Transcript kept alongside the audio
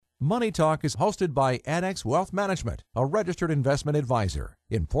Money Talk is hosted by Annex Wealth Management, a registered investment advisor.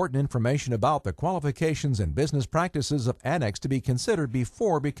 Important information about the qualifications and business practices of Annex to be considered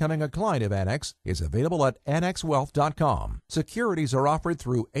before becoming a client of Annex is available at annexwealth.com. Securities are offered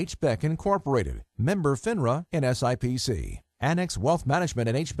through HBEC Incorporated, member FINRA and SIPC. Annex Wealth Management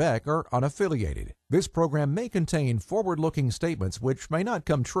and HBEC are unaffiliated. This program may contain forward-looking statements which may not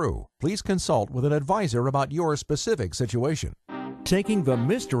come true. Please consult with an advisor about your specific situation. Taking the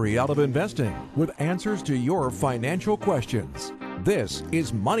mystery out of investing with answers to your financial questions. This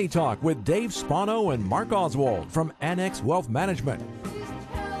is Money Talk with Dave Spano and Mark Oswald from Annex Wealth Management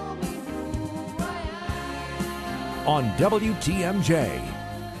on WTMJ.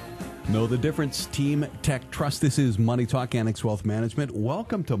 Know the difference, Team Tech Trust. This is Money Talk, Annex Wealth Management.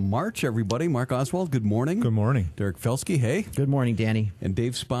 Welcome to March, everybody. Mark Oswald, good morning. Good morning. Derek Felsky, hey. Good morning, Danny. And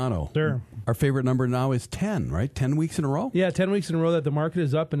Dave Spano. Sir. Our favorite number now is 10, right? 10 weeks in a row? Yeah, 10 weeks in a row that the market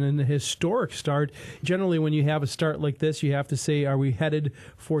is up and in a historic start. Generally, when you have a start like this, you have to say, are we headed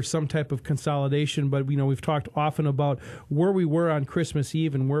for some type of consolidation? But, we've talked often about where we were on Christmas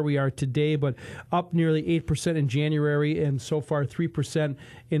Eve and where we are today, but up nearly 8% in January and so far 3%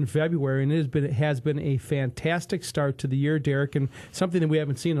 in February. And it has been a fantastic start to the year, Derek, and something that we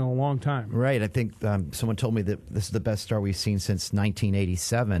haven't seen in a long time. Right. I think someone told me that this is the best start we've seen since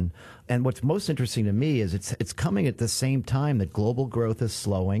 1987. And what's most interesting to me is it's coming at the same time that global growth is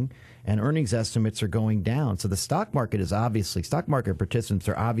slowing and earnings estimates are going down. So the stock market participants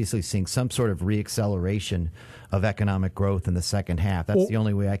are obviously seeing some sort of reacceleration of economic growth in the second half. That's the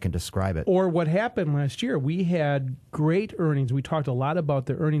only way I can describe it. Or what happened last year, we had great earnings. We talked a lot about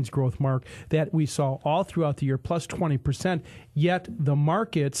the earnings growth, Mark, that we saw all throughout the year, plus 20%, yet the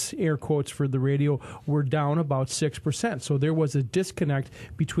markets, air quotes for the radio, were down about 6%. So there was a disconnect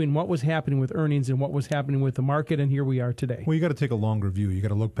between what was happening with earnings and what was happening with the market, and here we are today. Well, you got to take a longer view. You got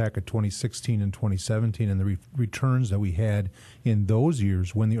to look back at 2016 and 2017 and the returns that we had in those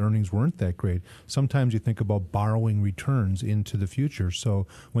years when the earnings weren't that great. Sometimes you think about borrowing returns into the future. So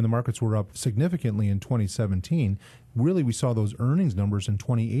when the markets were up significantly in 2017, really we saw those earnings numbers in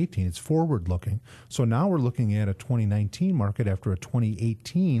 2018. It's forward-looking. So now we're looking at a 2019 market after a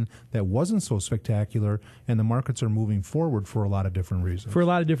 2018 that wasn't so spectacular, and the markets are moving forward for a lot of different reasons. For a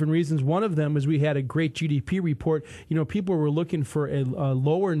lot of different reasons. One of them is we had a great GDP report. People were looking for a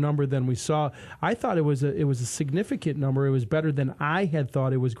lower number than we saw. I thought it was a significant number. It was better than I had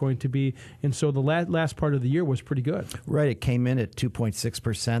thought it was going to be, and so the last part of the year was pretty good. Right. It came in at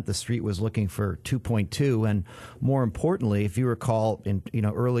 2.6%. The street was looking for 2.2, and more importantly, if you recall, in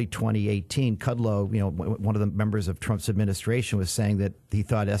early 2018, Kudlow, one of the members of Trump's administration, was saying that he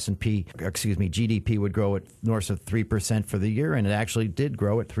thought GDP would grow at north of 3% for the year, and it actually did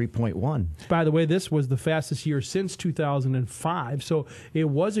grow at 3.1. By the way, this was the fastest year since 2005, so it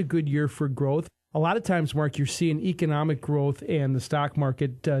was a good year for growth. A lot of times, Mark, you're seeing economic growth and the stock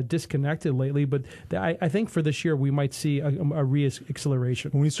market disconnected lately, but I think for this year we might see a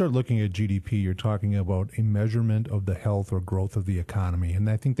re-acceleration. When we start looking at GDP, you're talking about a measurement of the health or growth of the economy, and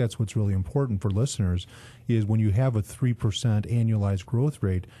I think that's what's really important for listeners is when you have a 3% annualized growth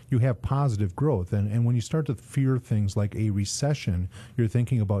rate, you have positive growth. And when you start to fear things like a recession, you're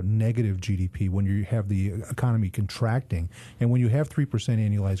thinking about negative GDP when you have the economy contracting. And when you have 3%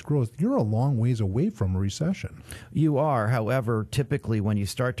 annualized growth, you're a long ways away from a recession. You are. However, typically when you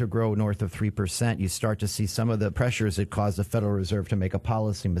start to grow north of 3%, you start to see some of the pressures that cause the Federal Reserve to make a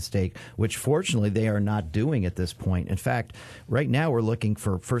policy mistake, which fortunately they are not doing at this point. In fact, right now we're looking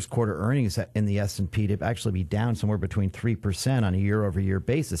for first quarter earnings in the S&P to actually be down somewhere between 3% on a year-over-year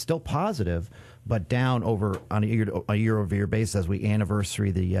basis. Still positive, but down on a year-over-year basis as we anniversary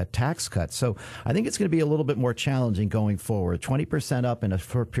the tax cut. So I think it's going to be a little bit more challenging going forward. 20% up in a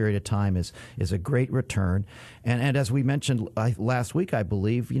short period of time is a great return. And as we mentioned last week, I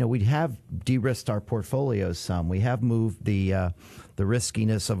believe, we have de-risked our portfolios some. We have moved the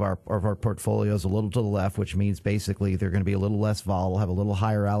riskiness of our portfolios a little to the left, which means basically they're going to be a little less volatile, have a little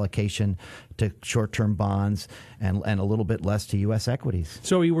higher allocation to short-term bonds and a little bit less to U.S. equities.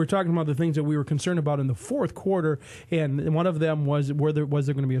 So we were talking about the things that we were concerned about in the fourth quarter, and one of them was was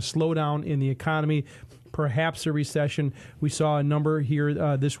there going to be a slowdown in the economy, perhaps a recession. We saw a number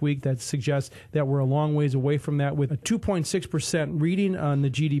here this week that suggests that we're a long ways away from that with a 2.6% reading on the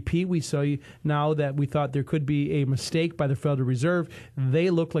GDP. We saw now that we thought there could be a mistake by the Federal Reserve. They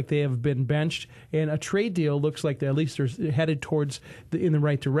look like they have been benched, and a trade deal looks like at least they're headed towards in the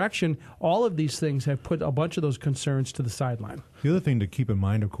right direction. All of these things have put a bunch of those concerns to the sideline. The other thing to keep in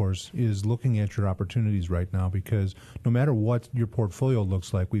mind, of course, is looking at your opportunities right now, because no matter what your portfolio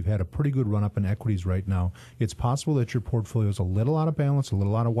looks like, we've had a pretty good run-up in equities right now. now, it's possible that your portfolio is a little out of balance, a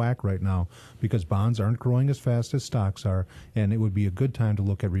little out of whack right now because bonds aren't growing as fast as stocks are, and it would be a good time to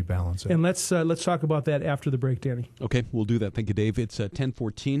look at rebalancing. And let's talk about that after the break, Danny. Okay, we'll do that. Thank you, Dave. It's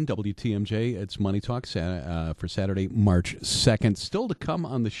 10:14 WTMJ. It's Money Talk for Saturday, March 2nd. Still to come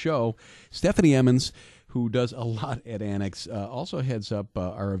on the show, Stephanie Emmons, who does a lot at Annex, also heads up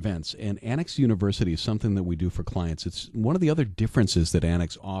our events. And Annex University is something that we do for clients. It's one of the other differences that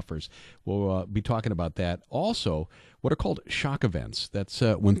Annex offers. We'll be talking about that. Also, what are called shock events. That's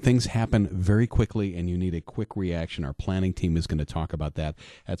when things happen very quickly and you need a quick reaction. Our planning team is going to talk about that.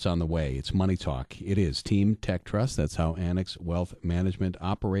 That's on the way. It's Money Talk. It is Team Tech Trust. That's how Annex Wealth Management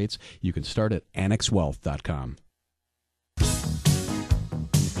operates. You can start at annexwealth.com.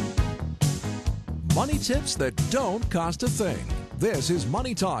 Money tips that don't cost a thing. This is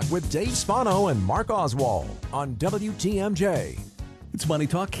Money Talk with Dave Spano and Mark Oswald on WTMJ. It's Money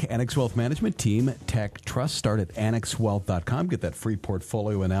Talk, Annex Wealth Management, Team Tech Trust. Start at annexwealth.com. Get that free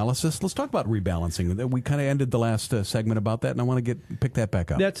portfolio analysis. Let's talk about rebalancing. We kind of ended the last segment about that, and I want to pick that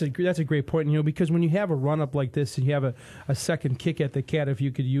back up. That's a great point, because when you have a run-up like this and you have a second kick at the cat, if you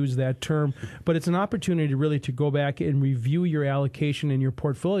could use that term, but it's an opportunity really to go back and review your allocation in your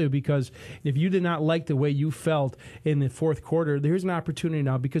portfolio, because if you did not like the way you felt in the fourth quarter, there's an opportunity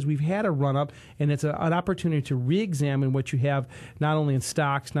now, because we've had a run-up, and it's an opportunity to re-examine what you have, not only in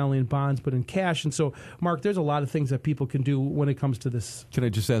stocks, not only in bonds, but in cash. And so, Mark, there's a lot of things that people can do when it comes to this. Can I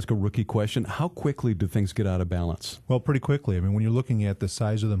just ask a rookie question? How quickly do things get out of balance? Well, pretty quickly. I mean, when you're looking at the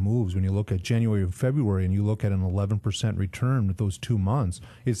size of the moves, when you look at January and February and you look at an 11% return with those 2 months,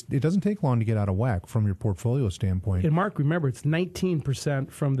 it doesn't take long to get out of whack from your portfolio standpoint. And Mark, remember, it's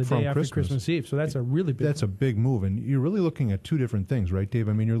 19% from the day after Christmas Eve. So that's a really big That's a big move. And you're really looking at two different things, right, Dave?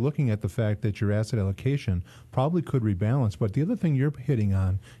 I mean, you're looking at the fact that your asset allocation probably could rebalance. But the other thing you're hitting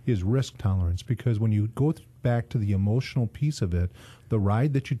on is risk tolerance, because when you go back to the emotional piece of it, the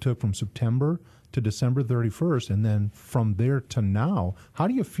ride that you took from September to December 31st, and then from there to now, how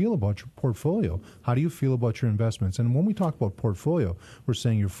do you feel about your portfolio? How do you feel about your investments? And when we talk about portfolio, we're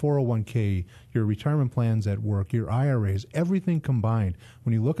saying your 401k, your retirement plans at work, your IRAs, everything combined.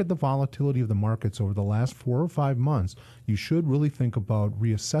 When you look at the volatility of the markets over the last 4 or 5 months, you should really think about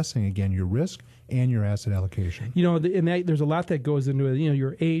reassessing again your risk and your asset allocation. There's a lot that goes into it.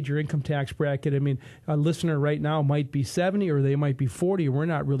 Your age, your income tax bracket. I mean, a listener right now might be 70 or they might be 40. We're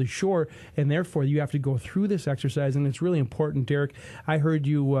not really sure, and therefore you have to go through this exercise, and it's really important. Derek, I heard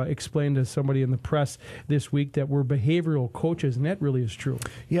you explain to somebody in the press this week that we're behavioral coaches, and that really is true.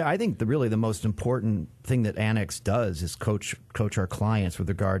 Yeah, I think really the most important thing that Annex does is coach our clients with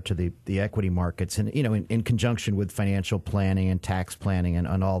regard to the equity markets, and in conjunction with financial planning and tax planning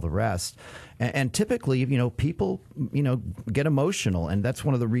and all the rest. And typically, people, get emotional, and that's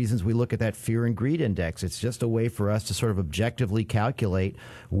one of the reasons we look at that fear and greed index. It's just a way for us to sort of objectively calculate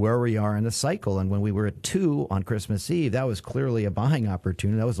where we are in the cycle. And when we were at 2 on Christmas Eve, that was clearly a buying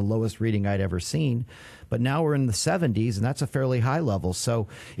opportunity. That was the lowest reading I'd ever seen. But now we're in the 70s, and that's a fairly high level. So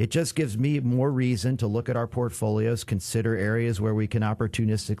it just gives me more reason to look at our portfolios, consider areas where we can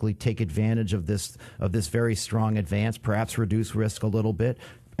opportunistically take advantage of this very strong advance, perhaps reduce risk a little bit,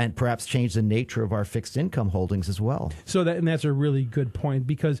 and perhaps change the nature of our fixed income holdings as well. So that's a really good point,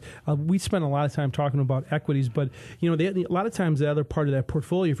 because we spend a lot of time talking about equities, but a lot of times the other part of that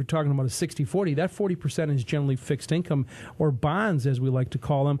portfolio, if you're talking about a 60-40, that 40% is generally fixed income or bonds, as we like to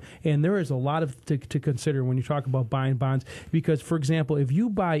call them. And there is a lot to consider when you talk about buying bonds, because, for example, if you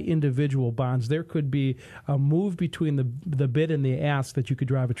buy individual bonds, there could be a move between the bid and the ask that you could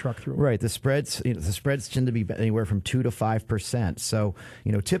drive a truck through. Right. The spreads tend to be anywhere from 2 to 5%. So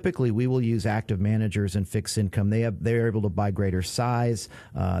typically we will use active managers in fixed income. They're able to buy greater size.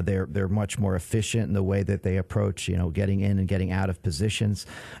 They're much more efficient in the way that they approach getting in and getting out of positions.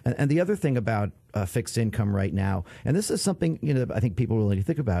 And the other thing about fixed income right now, and this is something I think people really need to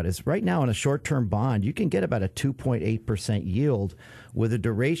think about, is right now in a short-term bond you can get about a 2.8% yield with a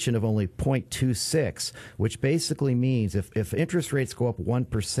duration of only 0.26, which basically means if interest rates go up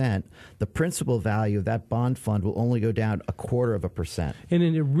 1%, the principal value of that bond fund will only go down 0.25%. And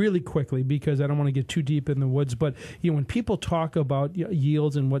then really quickly, because I don't want to get too deep in the woods, but when people talk about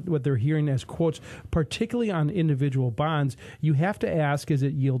yields and what they're hearing as quotes, particularly on individual bonds, you have to ask, is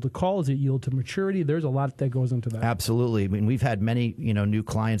it yield to call? Is it yield to maturity? maturity. There's a lot that goes into that. Absolutely. I mean, we've had many, new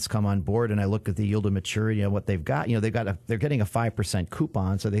clients come on board, and I look at the yield to maturity and what they've got. They're getting a 5%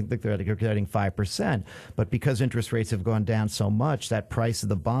 coupon, so they think they're getting 5%. But because interest rates have gone down so much, that price of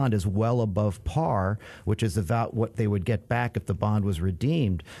the bond is well above par, which is about what they would get back if the bond was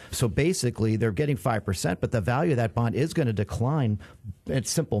redeemed. So basically, they're getting 5%, but the value of that bond is going to decline.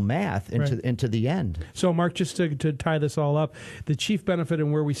 It's simple math into the end. So, Mark, just to tie this all up, the chief benefit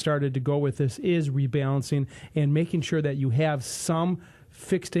and where we started to go with this is rebalancing and making sure that you have some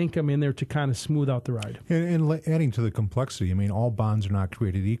fixed income in there to kind of smooth out the ride. And adding to the complexity, I mean, all bonds are not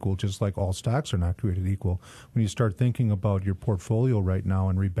created equal, just like all stocks are not created equal. When you start thinking about your portfolio right now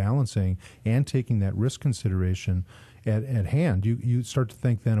and rebalancing and taking that risk consideration at hand, you start to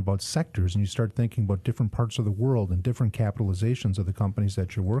think then about sectors, and you start thinking about different parts of the world and different capitalizations of the companies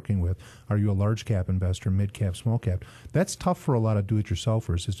that you're working with. Are you a large cap investor, mid cap, small cap? That's tough for a lot of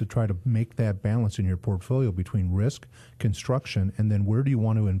do-it-yourselfers, is to try to make that balance in your portfolio between risk, construction, and then where do you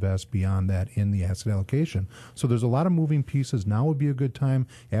want to invest beyond that in the asset allocation. So there's a lot of moving pieces. Now would be a good time,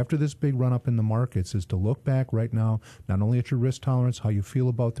 after this big run-up in the markets, is to look back right now, not only at your risk tolerance, how you feel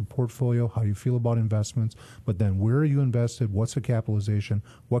about the portfolio, how you feel about investments, but then where are you invested, what's the capitalization,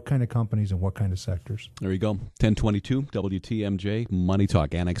 what kind of companies, and what kind of sectors. There you go. 1022 WTMJ, Money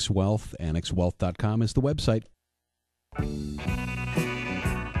Talk, Annex Wealth. AnnexWealth.com is the website.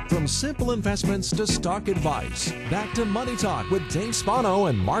 From simple investments to stock advice, back to Money Talk with Dave Spano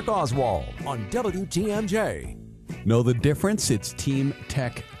and Mark Oswald on WTMJ. Know the difference? It's Team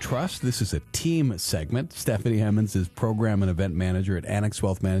Tech Trust. This is a team segment. Stephanie Emmons is Program and Event Manager at Annex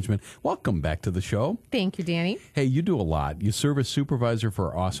Wealth Management. Welcome back to the show. Thank you, Danny. Hey, you do a lot. You serve as supervisor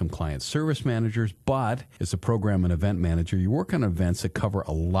for awesome clients, service managers, but as a Program and Event Manager, you work on events that cover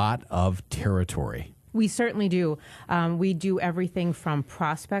a lot of territory. We certainly do. We do everything from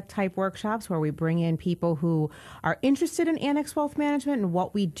prospect-type workshops where we bring in people who are interested in Annex Wealth Management and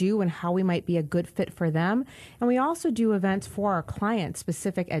what we do and how we might be a good fit for them. And we also do events for our clients,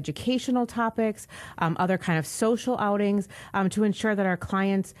 specific educational topics, other kind of social outings, to ensure that our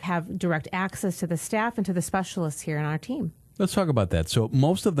clients have direct access to the staff and to the specialists here in our team. Let's talk about that. So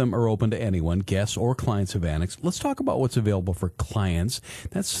most of them are open to anyone, guests or clients of Annex. Let's talk about what's available for clients.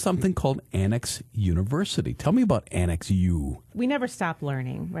 That's something called Annex University. Tell me about Annex U. We never stop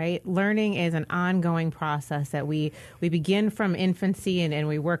learning, right? Learning is an ongoing process that we begin from infancy and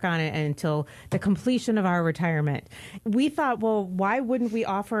we work on it until the completion of our retirement. We thought, well, why wouldn't we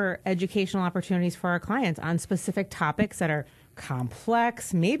offer educational opportunities for our clients on specific topics that are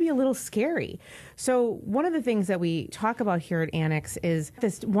complex, maybe a little scary? So one of the things that we talk about here at Annex is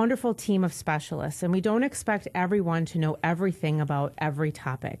this wonderful team of specialists, and we don't expect everyone to know everything about every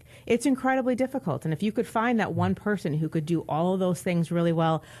topic. It's incredibly difficult, and if you could find that one person who could do all of those things really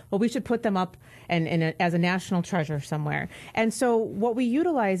well, we should put them up as a national treasure somewhere. And so what we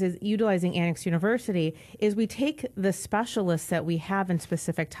utilize is utilizing Annex University is we take the specialists that we have in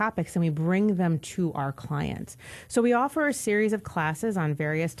specific topics and we bring them to our clients. So we offer a series of classes on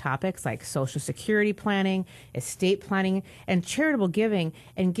various topics like Social Security planning, estate planning, and charitable giving,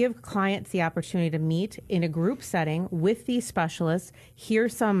 and give clients the opportunity to meet in a group setting with these specialists, hear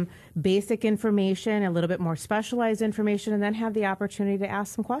some basic information, a little bit more specialized information, and then have the opportunity to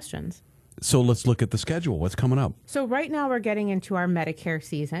ask some questions. So let's look at the schedule. What's coming up? So right now we're getting into our Medicare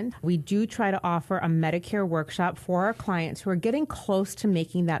season. We do try to offer a Medicare workshop for our clients who are getting close to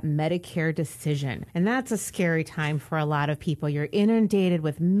making that Medicare decision. And that's a scary time for a lot of people. You're inundated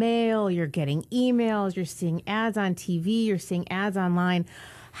with mail, you're getting emails, you're seeing ads on TV, you're seeing ads online.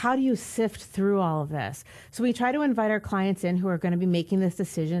 How do you sift through all of this? So we try to invite our clients in who are going to be making this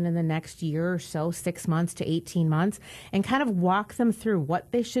decision in the next year or so, 6 months to 18 months, and kind of walk them through what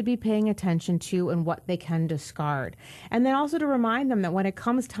they should be paying attention to and what they can discard. And then also to remind them that when it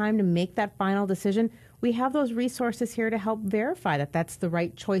comes time to make that final decision, we have those resources here to help verify that that's the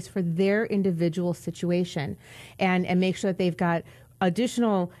right choice for their individual situation and make sure that they've got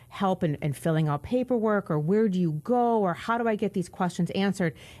additional help in filling out paperwork, or where do you go, or how do I get these questions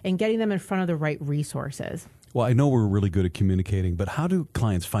answered, and getting them in front of the right resources. Well, I know we're really good at communicating, but how do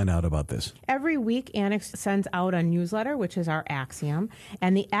clients find out about this? Every week, Annex sends out a newsletter, which is our Axiom,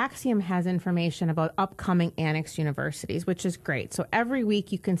 and the Axiom has information about upcoming Annex universities, which is great. So every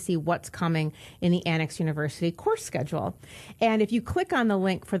week you can see what's coming in the Annex University course schedule. And if you click on the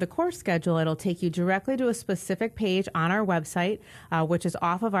link for the course schedule, it'll take you directly to a specific page on our website, which is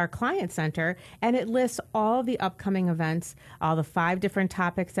off of our Client Center, and it lists all of the upcoming events, all the 5 different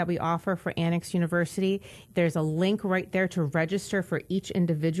topics that we offer for Annex University. There's a link right there to register for each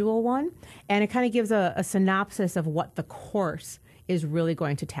individual one, and it kind of gives a synopsis of what the course is really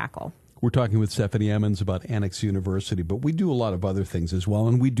going to tackle. We're talking with Stephanie Emmons about Annex University, but we do a lot of other things as well,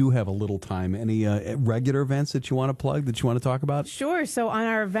 and we do have a little time. Any regular events that you want to plug, that you want to talk about? Sure. So on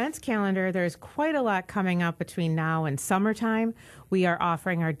our events calendar, there's quite a lot coming up between now and summertime. We are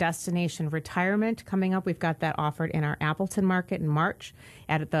offering our Destination Retirement coming up. We've got that offered in our Appleton market in March,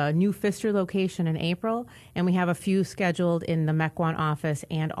 at the new Pfister location in April, and we have a few scheduled in the Mequon office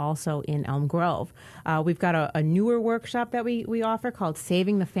and also in Elm Grove. We've got a newer workshop that we offer called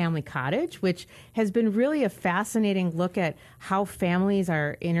Saving the Family Cottage, which has been really a fascinating look at how families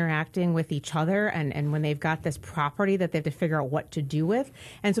are interacting with each other and when they've got this property that they have to figure out what to do with.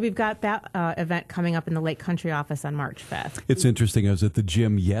 And so we've got that event coming up in the Lake Country office on March 5th. It's interesting. I was at the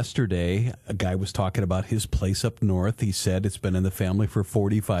gym yesterday. A guy was talking about his place up north. He said it's been in the family for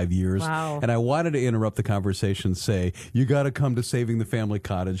 45 years. Wow. And I wanted to interrupt the conversation and say, you got to come to Saving the Family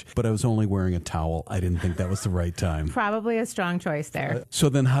Cottage, but I was only wearing a towel. I didn't think that was the right time. Probably a strong choice there. So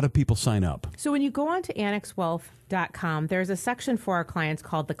then how do people sign up? So when you go on to annexwealth.com, there's a section for our clients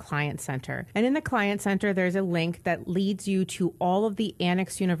called the Client Center. And in the Client Center, there's a link that leads you to all of the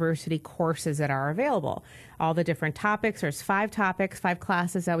Annex University courses that are available. All the different topics. There's 5 topics, 5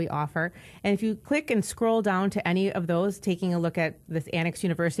 classes that we offer. And if you click and scroll down to any of those, taking a look at this Annex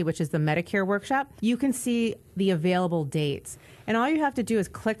University, which is the Medicare workshop, you can see the available dates. And all you have to do is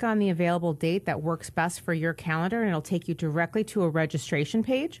click on the available date that works best for your calendar, and it'll take you directly to a registration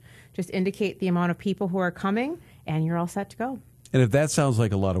page. Just indicate the amount of people who are coming, and you're all set to go. And if that sounds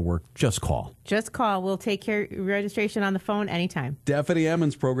like a lot of work, just call. Just call. We'll take care of your registration on the phone anytime. Stephanie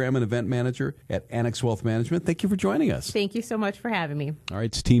Emmons, Program and Event Manager at Annex Wealth Management. Thank you for joining us. Thank you so much for having me. All right,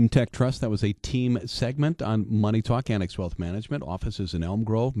 it's Team Tech Trust. That was a team segment on Money Talk, Annex Wealth Management. Offices in Elm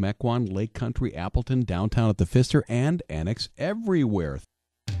Grove, Mequon, Lake Country, Appleton, downtown at the Pfister, and Annex everywhere.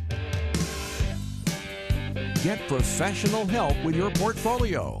 Get professional help with your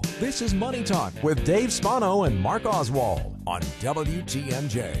portfolio. This is Money Talk with Dave Spano and Mark Oswald on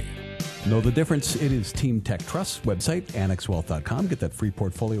WTMJ. Know the difference. It is Team Tech Trust's website, annexwealth.com. Get that free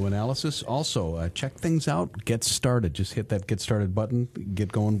portfolio analysis. Also, check things out. Get started. Just hit that Get Started button.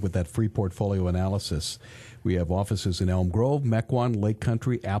 Get going with that free portfolio analysis. We have offices in Elm Grove, Mequon, Lake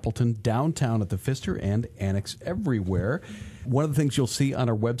Country, Appleton, downtown at the Pfister, and Annex everywhere. One of the things you'll see on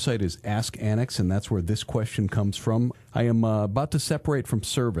our website is Ask Annex, and that's where this question comes from. I am about to separate from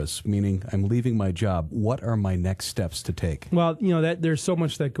service, meaning I'm leaving my job. What are my next steps to take? Well, that there's so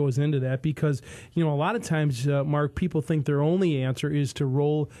much that goes into that because, a lot of times, Mark, people think their only answer is to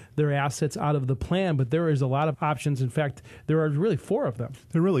roll their assets out of the plan, but there is a lot of options. In fact, there are really 4 of them.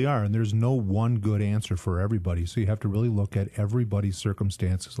 There really are, and there's no one good answer for everybody. So you have to really look at everybody's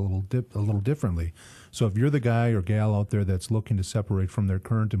circumstances a little differently. So if you're the guy or gal out there that's looking to separate from their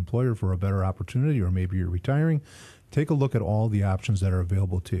current employer for a better opportunity, or maybe you're retiring, take a look at all the options that are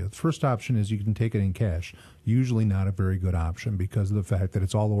available to you. The first option is you can take it in cash. Usually not a very good option because of the fact that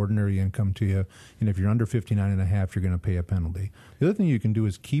it's all ordinary income to you, and if you're under 59 and a half, you're going to pay a penalty. The other thing you can do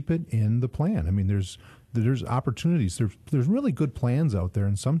is keep it in the plan. I mean, there's opportunities. There's really good plans out there,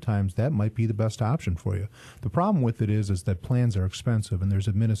 and sometimes that might be the best option for you. The problem with it is that plans are expensive, and there's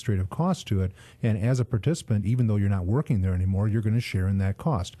administrative cost to it. And as a participant, even though you're not working there anymore, you're going to share in that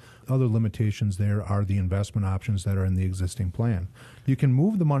cost. Other limitations there are the investment options that are in the existing plan. You can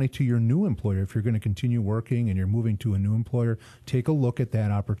move the money to your new employer. If you're going to continue working and you're moving to a new employer, take a look at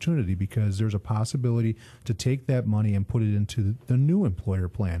that opportunity because there's a possibility to take that money and put it into the new employer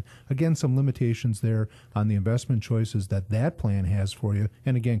plan. Again, some limitations there on the investment choices that plan has for you,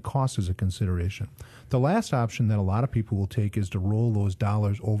 and again, cost is a consideration. The last option that a lot of people will take is to roll those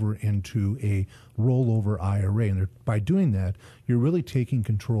dollars over into a rollover IRA, and by doing that, you're really taking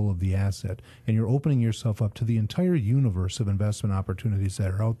control of the asset, and you're opening yourself up to the entire universe of investment opportunities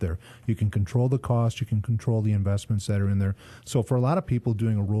that are out there. You can control the cost, you can control the investments that are in there. So for a lot of people,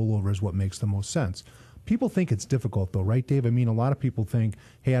 doing a rollover is what makes the most sense. People think it's difficult, though, right, Dave? I mean, a lot of people think,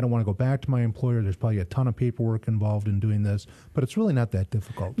 hey, I don't want to go back to my employer. There's probably a ton of paperwork involved in doing this, but it's really not that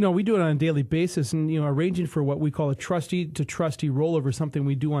difficult. No, we do it on a daily basis, and arranging for what we call a trustee-to-trustee rollover, something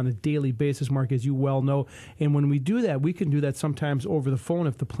we do on a daily basis, Mark, as you well know. And when we do that, we can do that sometimes over the phone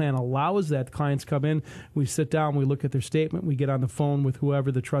if the plan allows that. Clients come in, we sit down, we look at their statement, we get on the phone with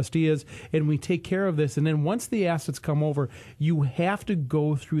whoever the trustee is, and we take care of this. And then once the assets come over, you have to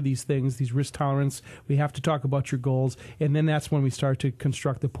go through these things, these risk tolerance. We have to talk about your goals, and then that's when we start to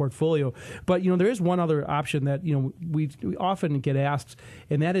construct the portfolio. But there is one other option that we often get asked,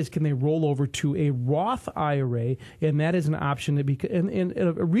 and that is, can they roll over to a Roth IRA? And that is an option that and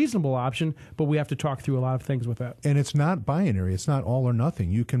a reasonable option, but we have to talk through a lot of things with that. And it's not binary; it's not all or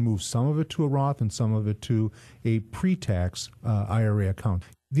nothing. You can move some of it to a Roth and some of it to a pre-tax IRA account.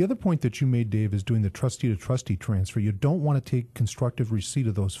 The other point that you made, Dave, is doing the trustee-to-trustee transfer. You don't want to take constructive receipt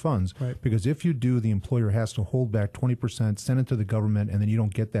of those funds, Right. because if you do, the employer has to hold back 20%, send it to the government, and then you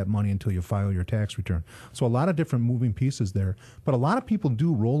don't get that money until you file your tax return. So a lot of different moving pieces there. But a lot of people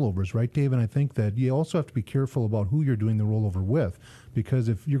do rollovers, right, Dave? And I think that you also have to be careful about who you're doing the rollover with, because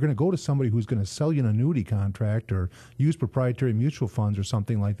if you're going to go to somebody who's going to sell you an annuity contract or use proprietary mutual funds or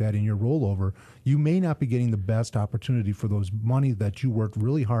something like that in your rollover, you may not be getting the best opportunity for those money that you worked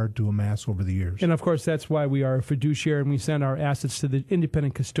really hard to amass over the years. And of course, that's why we are a fiduciary and we send our assets to the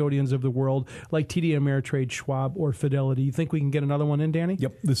independent custodians of the world, like TD Ameritrade, Schwab, or Fidelity. You think we can get another one in, Danny?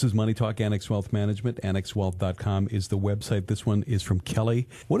 Yep. This is Money Talk, Annex Wealth Management. AnnexWealth.com is the website. This one is from Kelly.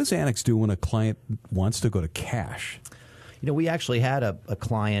 What does Annex do when a client wants to go to cash? You know, we actually had a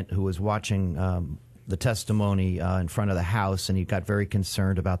client who was watching the testimony in front of the House, and he got very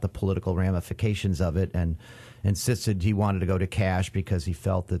concerned about the political ramifications of it and insisted he wanted to go to cash because he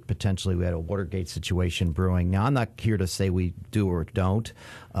felt that potentially we had a Watergate situation brewing. Now, I'm not here to say we do or don't,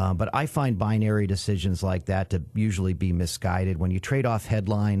 but I find binary decisions like that to usually be misguided. When you trade off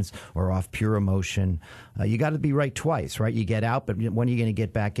headlines or off pure emotion, you got to be right twice, right? You get out, but when are you going to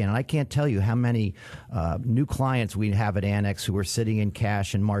get back in? And I can't tell you how many new clients we have at Annex who were sitting in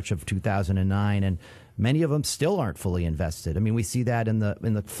cash in March of 2009, and many of them still aren't fully invested. I mean, we see that in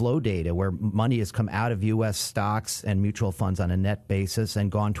the flow data where money has come out of U.S. stocks and mutual funds on a net basis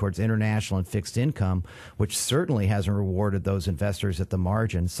and gone towards international and fixed income, which certainly hasn't rewarded those investors at the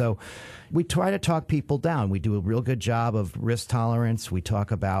margin. So we try to talk people down. We do a real good job of risk tolerance. We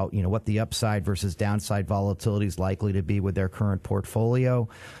talk about, what the upside versus downside volatility is likely to be with their current portfolio.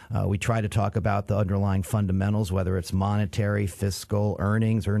 We try to talk about the underlying fundamentals, whether it's monetary, fiscal,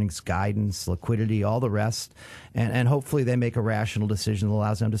 earnings guidance, liquidity, all the rest, and hopefully they make a rational decision that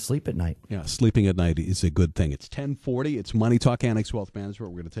allows them to sleep at night. Yeah, sleeping at night is a good thing. It's 10:40. It's Money Talk, Annex Wealth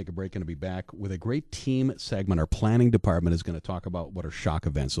Management. We're going to take a break and be back with a great team segment. Our planning department is going to talk about what are shock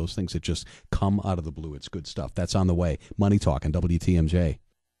events, those things that just come out of the blue. It's good stuff. That's on the way. Money Talk on WTMJ.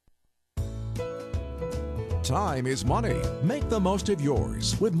 Time is money. Make the most of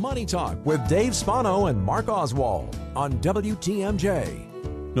yours with Money Talk with Dave Spano and Mark Oswald on WTMJ.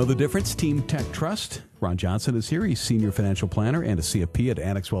 Know the difference? Team Tech Trust. Ron Johnson is here. He's Senior Financial Planner and a CFP at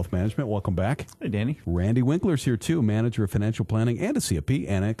Annex Wealth Management. Welcome back. Hey, Danny. Randy Winkler's here, too, Manager of Financial Planning and a CFP,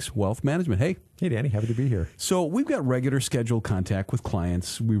 Annex Wealth Management. Hey. Hey, Danny. Happy to be here. So we've got regular scheduled contact with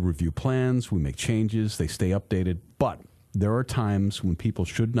clients. We review plans. We make changes. They stay updated. But there are times when people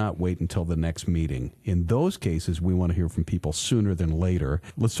should not wait until the next meeting. In those cases, we want to hear from people sooner than later.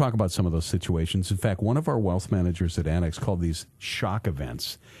 Let's talk about some of those situations. In fact, one of our wealth managers at Annex called these shock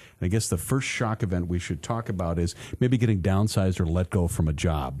events. And I guess the first shock event we should talk about is maybe getting downsized or let go from a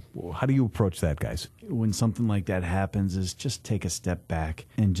job. How do you approach that, guys? When something like that happens, is just take a step back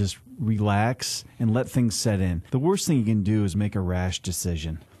and just relax and let things set in. The worst thing you can do is make a rash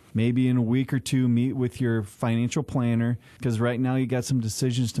decision. Maybe in a week or two, meet with your financial planner, because right now you got some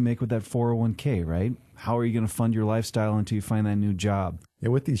decisions to make with that 401k, right? How are you going to fund your lifestyle until you find that new job? Yeah,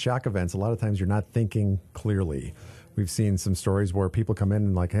 with these shock events, a lot of times you're not thinking clearly. We've seen some stories where people come in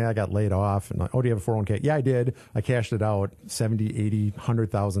and like, hey, I got laid off. And like, oh, do you have a 401k? Yeah, I did. I cashed it out. $70,000, $80,000,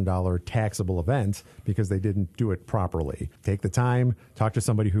 $100,000 taxable event because they didn't do it properly. Take the time, talk to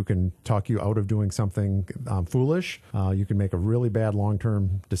somebody who can talk you out of doing something foolish. You can make a really bad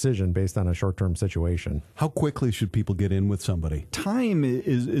long-term decision based on a short-term situation. How quickly should people get in with somebody? Time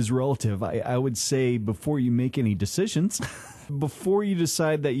is relative. I would say before you make any decisions, before you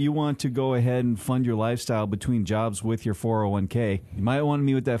decide that you want to go ahead and fund your lifestyle between jobs with your 401k, you might want to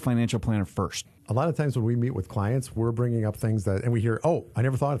meet with that financial planner first. A lot of times when we meet with clients, we're bringing up things that, and we hear, oh, I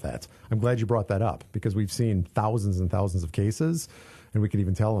never thought of that. I'm glad you brought that up, because we've seen thousands and thousands of cases, and we can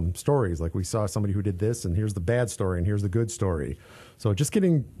even tell them stories. Like, we saw somebody who did this, and here's the bad story, and here's the good story. So just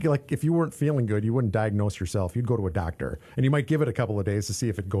getting, like, if you weren't feeling good, you wouldn't diagnose yourself. You'd go to a doctor, and you might give it a couple of days to see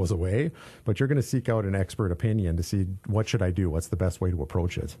if it goes away, but you're going to seek out an expert opinion to see, what should I do? What's the best way to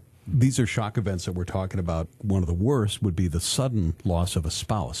approach it? These are shock events that we're talking about. One of the worst would be the sudden loss of a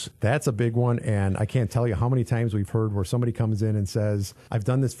spouse. That's a big one, and I can't tell you how many times we've heard where somebody comes in and says, I've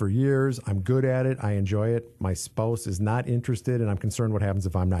done this for years, I'm good at it, I enjoy it, my spouse is not interested, and I'm concerned what happens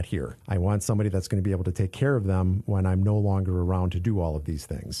if I'm not here. I want somebody that's going to be able to take care of them when I'm no longer around to do all of these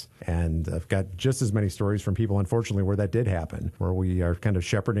things. And I've got just as many stories from people, unfortunately, where that did happen, where we are kind of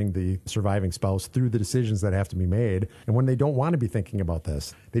shepherding the surviving spouse through the decisions that have to be made. And when they don't want to be thinking about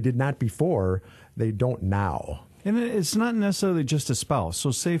this, they did not before, they don't now. And it's not necessarily just a spouse.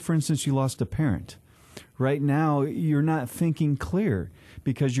 So say, for instance, you lost a parent. Right now, you're not thinking clear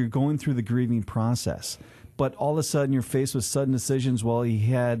because you're going through the grieving process. but all of a sudden you're faced with sudden decisions. Well, he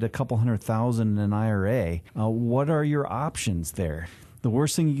had a couple $100,000 in an IRA. What are your options there? The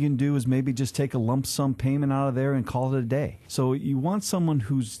worst thing you can do is maybe just take a lump sum payment out of there and call it a day. So you want someone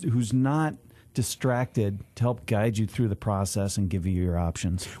who's not distracted to help guide you through the process and give you your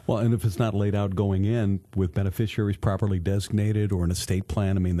options. Well, and if it's not laid out going in with beneficiaries properly designated or an estate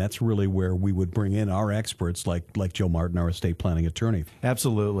plan, I mean, that's really where we would bring in our experts like Joe Martin, our estate planning attorney.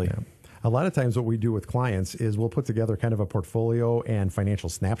 Absolutely. Yeah. A lot of times what we do with clients is we'll put together kind of a portfolio and financial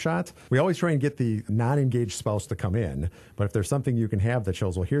snapshot. We always try and get the non-engaged spouse to come in, but if there's something you can have that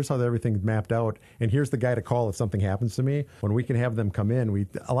shows, well, here's how everything's mapped out, and here's the guy to call if something happens to me, when we can have them come in,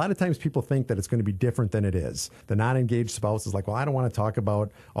 a lot of times people think that it's going to be different than it is. The non-engaged spouse is like, well, I don't want to talk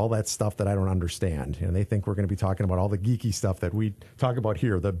about all that stuff that I don't understand. And they think we're going to be talking about all the geeky stuff that we talk about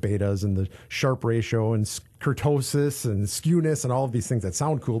here, the betas and the Sharpe ratio and kurtosis and skewness and all of these things that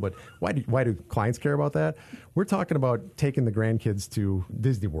sound cool, but why do clients care about that? We're talking about taking the grandkids to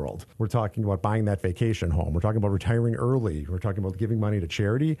Disney World. We're talking about buying that vacation home. We're talking about retiring early. We're talking about giving money to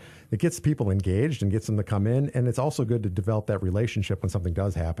charity. It gets people engaged and gets them to come in, and it's also good to develop that relationship when something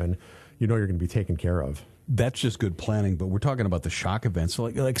does happen. You know you're going to be taken care of. That's just good planning, but we're talking about the shock events,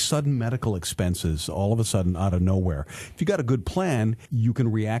 like sudden medical expenses all of a sudden out of nowhere. If you got a good plan, you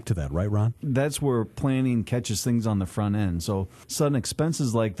can react to that, right, Ron? That's where planning catches things on the front end. So sudden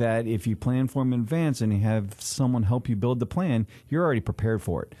expenses like that, if you plan for them in advance and you have someone help you build the plan, you're already prepared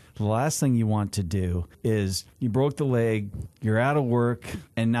for it. The last thing you want to do is you broke the leg, you're out of work,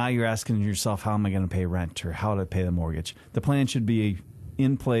 and now you're asking yourself, how am I going to pay rent or how to pay the mortgage? The plan should be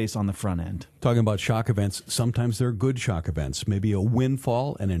in place on the front end. Talking about shock events, sometimes they're good shock events, maybe a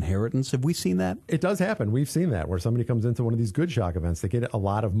windfall, an inheritance. Have we seen that? It does happen. We've seen that where somebody comes into one of these good shock events. They get a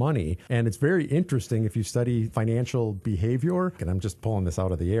lot of money. And it's very interesting if you study financial behavior. And I'm just pulling this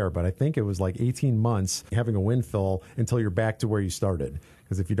out of the air, but I think it was like 18 months having a windfall until you're back to where you started.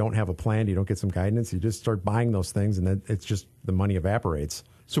 Because if you don't have a plan, you don't get some guidance, you just start buying those things and then it's just the money evaporates.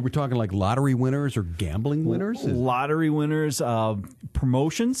 So we're talking like lottery winners or gambling winners? Lottery winners,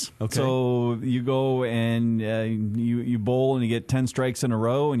 promotions. Okay. So you go and you bowl and you get 10 strikes in a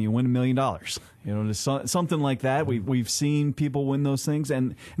row and you win $1 million. You know, something like that. We've seen people win those things,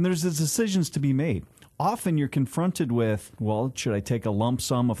 and there's decisions to be made. Often you're confronted with, well, should I take a lump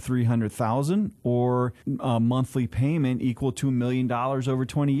sum of $300,000 or a monthly payment equal to $1 million over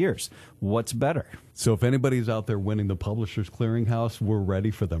 20 years? What's better? So if anybody's out there winning the Publishers Clearinghouse, we're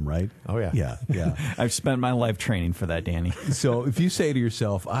ready for them, right? Oh, yeah. Yeah. I've spent my life training for that, Danny. So if you say to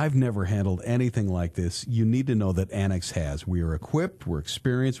yourself, I've never handled anything like this, you need to know that Annex has. We are equipped, we're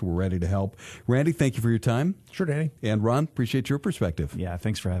experienced, we're ready to help. Randy, thank you for your time. Sure, Danny. And Ron, appreciate your perspective. Yeah,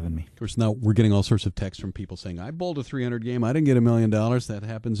 thanks for having me. Of course, now we're getting all sorts of texts from people saying, I bowled a 300 game, I didn't get $1 million. That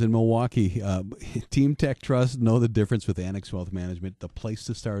happens in Milwaukee. Team Tech Trust, know the difference with Annex Wealth Management. The place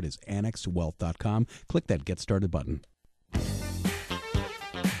to start is annexwealth.com. Click that Get Started button.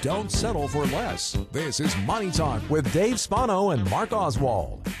 Don't settle for less. This is Money Talk with Dave Spano and Mark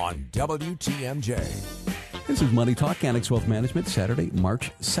Oswald on WTMJ. This is Money Talk, Annex Wealth Management, Saturday,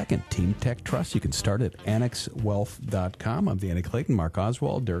 March 2nd. Team Tech Trust. You can start at annexwealth.com. I'm Danny Clayton, Mark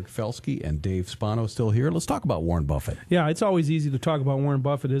Oswald, Derek Felsky, and Dave Spano still here. Let's talk about Warren Buffett. Yeah, it's always easy to talk about Warren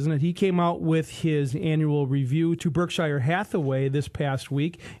Buffett, isn't it? He came out with his annual review to Berkshire Hathaway this past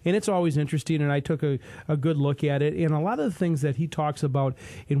week, and it's always interesting, and I took a good look at it. And a lot of the things that he talks about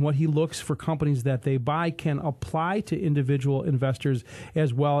in what he looks for companies that they buy can apply to individual investors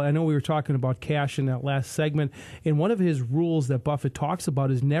as well. I know we were talking about cash in that last segment. And one of his rules that Buffett talks about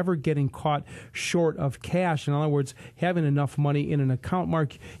is never getting caught short of cash. In other words, having enough money in an account.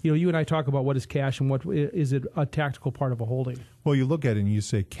 Mark, you and I talk about what is cash and what is it a tactical part of a holding. Well, you look at it and you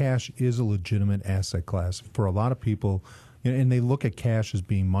say cash is a legitimate asset class. For a lot of people, and they look at cash as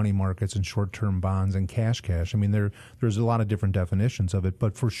being money markets and short-term bonds and cash. I mean, there's a lot of different definitions of it,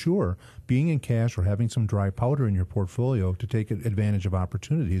 but for sure, being in cash or having some dry powder in your portfolio to take advantage of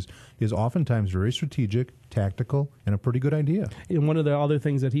opportunities is oftentimes very strategic, tactical, and a pretty good idea. And one of the other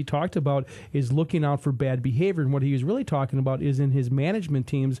things that he talked about is looking out for bad behavior. And what he was really talking about is in his management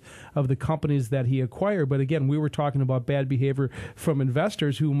teams of the companies that he acquired. But again, we were talking about bad behavior from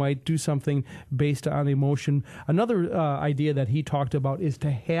investors who might do something based on emotion. Another idea that he talked about is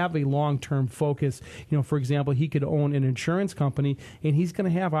to have a long-term focus. For example, he could own an insurance company, and he's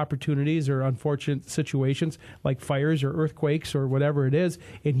going to have opportunities or unfortunate situations like fires or earthquakes or whatever it is,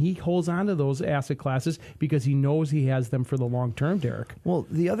 and he holds on to those asset classes because he knows he has them for the long term, Derek. Well,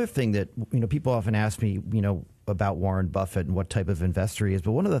 the other thing that people often ask me, about Warren Buffett and what type of investor he is,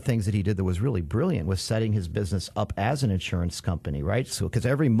 but one of the things that he did that was really brilliant was setting his business up as an insurance company, right? So, because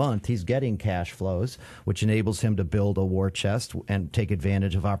every month he's getting cash flows, which enables him to build a war chest and take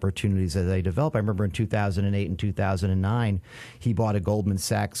advantage of opportunities as they develop. I remember in 2008 and 2009, he bought a Goldman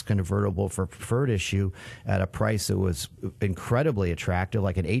Sachs convertible for preferred issue at a price that was incredibly attractive,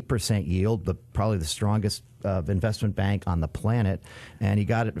 like an 8% yield, probably the strongest investment bank on the planet, and he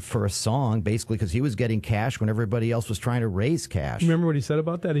got it for a song, basically because he was getting cash when everybody else was trying to raise cash. Remember what he said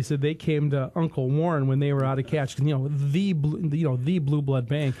about that? He said they came to Uncle Warren when they were out of cash. The Blue Blood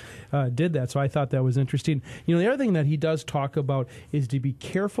Bank did that. So I thought that was interesting. The other thing that he does talk about is to be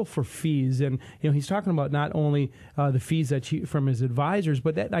careful for fees, and he's talking about not only the fees that from his advisors,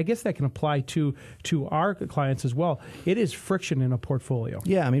 but that I guess that can apply to our clients as well. It is friction in a portfolio.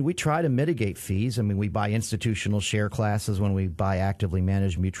 Yeah, we try to mitigate fees. We buy institutional share classes when we buy actively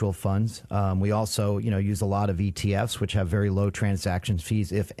managed mutual funds. We also, use a lot of ETFs, which have very low transaction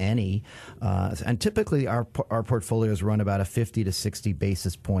fees, if any. And typically, our portfolios run about a 50 to 60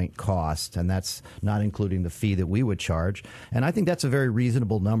 basis point cost, and that's not including the fee that we would charge. And I think that's a very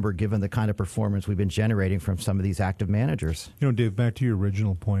reasonable number given the kind of performance we've been generating from some of these active managers. Dave, back to your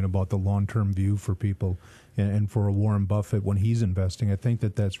original point about the long-term view for people. And for a Warren Buffett, when he's investing, I think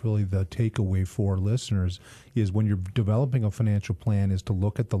that's really the takeaway for listeners is when you're developing a financial plan is to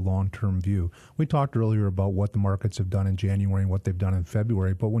look at the long-term view. We talked earlier about what the markets have done in January and what they've done in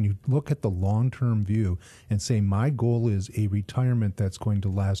February, but when you look at the long-term view and say, my goal is a retirement that's going to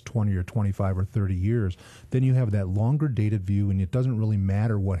last 20 or 25 or 30 years, then you have that longer dated view, and it doesn't really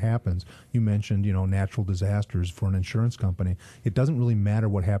matter what happens. You mentioned, natural disasters for an insurance company. It doesn't really matter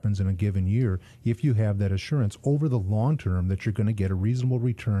what happens in a given year if you have that assurance over the long term that you're going to get a reasonable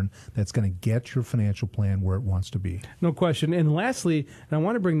return that's going to get your financial plan where it wants to be. No question. And lastly, and I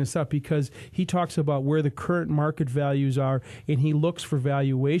want to bring this up because he talks about where the current market values are and he looks for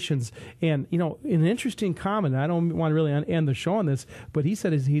valuations. And, an interesting comment, I don't want to really end the show on this, but he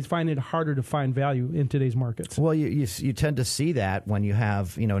said he's finding it harder to find value in today's markets. Well, you tend to see that when you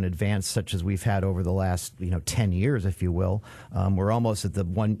have, an advance such as we've had over the last, 10 years, if you will. We're almost at the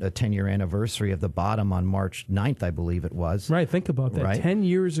 10-year anniversary of the bottom on March 9th, I believe it was. Right, think about that. Right? 10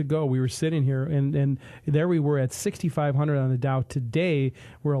 years ago, we were sitting here, and there we were at 6,500 on the Dow. Today,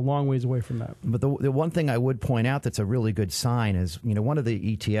 we're a long ways away from that. But the one thing I would point out that's a really good sign is, one of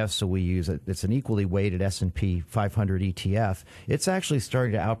the ETFs that we use, it's an equally weighted S&P 500 ETF. It's actually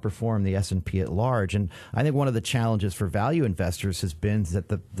starting to outperform the S&P at large. And I think one of the challenges for value investors has been that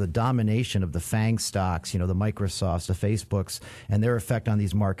the domination of the FANG stocks, the Microsofts, the Facebooks, and their effect on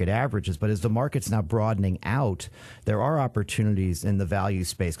these market averages. But as the market's now broadening out, there are opportunities in the value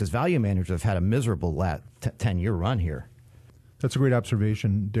space because value managers have had a miserable 10-year run here. That's a great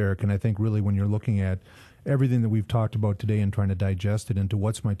observation, Derek, and I think really when you're looking at everything that we've talked about today and trying to digest it into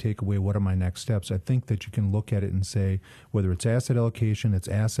what's my takeaway, what are my next steps, I think that you can look at it and say, whether it's asset allocation, it's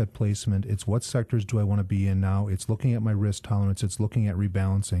asset placement, it's what sectors do I want to be in now, it's looking at my risk tolerance, it's looking at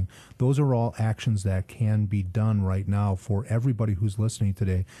rebalancing. Those are all actions that can be done right now for everybody who's listening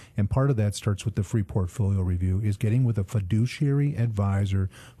today. And part of that starts with the free portfolio review, is getting with a fiduciary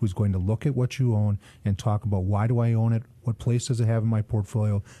advisor who's going to look at what you own and talk about why do I own it, what place does it have in my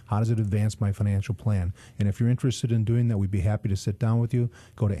portfolio, how does it advance my financial plan. And if you're interested in doing that, we'd be happy to sit down with you.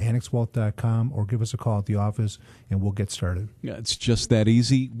 Go to annexwealth.com or give us a call at the office, and we'll get started. Yeah, it's just that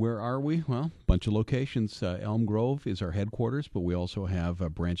easy. Where are we? Well, a bunch of locations. Elm Grove is our headquarters, but we also have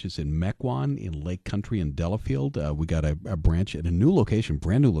branches in Mequon, in Lake Country, and Delafield. We got a branch at a new location,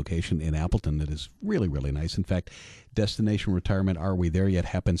 brand new location in Appleton that is really, really nice. In fact, Destination Retirement Are We There Yet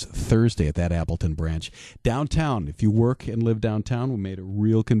happens Thursday at that Appleton branch. Downtown, if you work and live downtown, we made it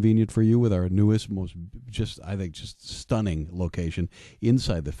real convenient for you with our newest, most just stunning location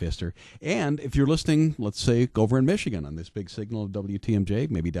inside the Pfister. And if you're listening, let's say, over in Michigan on this big signal of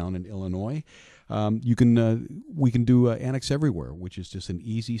WTMJ, maybe down in Illinois, we can do Annex Everywhere, which is just an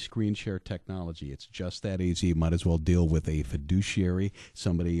easy screen share technology. It's just that easy. You might as well deal with a fiduciary,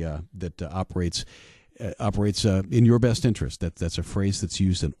 somebody that operates in your best interest. That's a phrase that's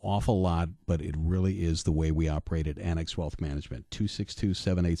used an awful lot, but it really is the way we operate at Annex Wealth Management.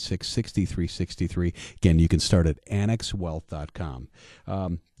 262-786-6363. Again, you can start at annexwealth.com.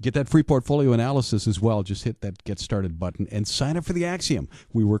 Get that free portfolio analysis as well. Just hit that Get Started button and sign up for the Axiom.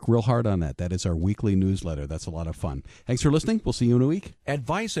 We work real hard on that. That is our weekly newsletter. That's a lot of fun. Thanks for listening. We'll see you in a week.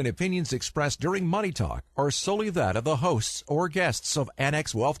 Advice and opinions expressed during Money Talk are solely that of the hosts or guests of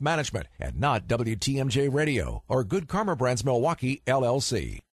Annex Wealth Management and not WTMJ Radio or Good Karma Brands Milwaukee, LLC.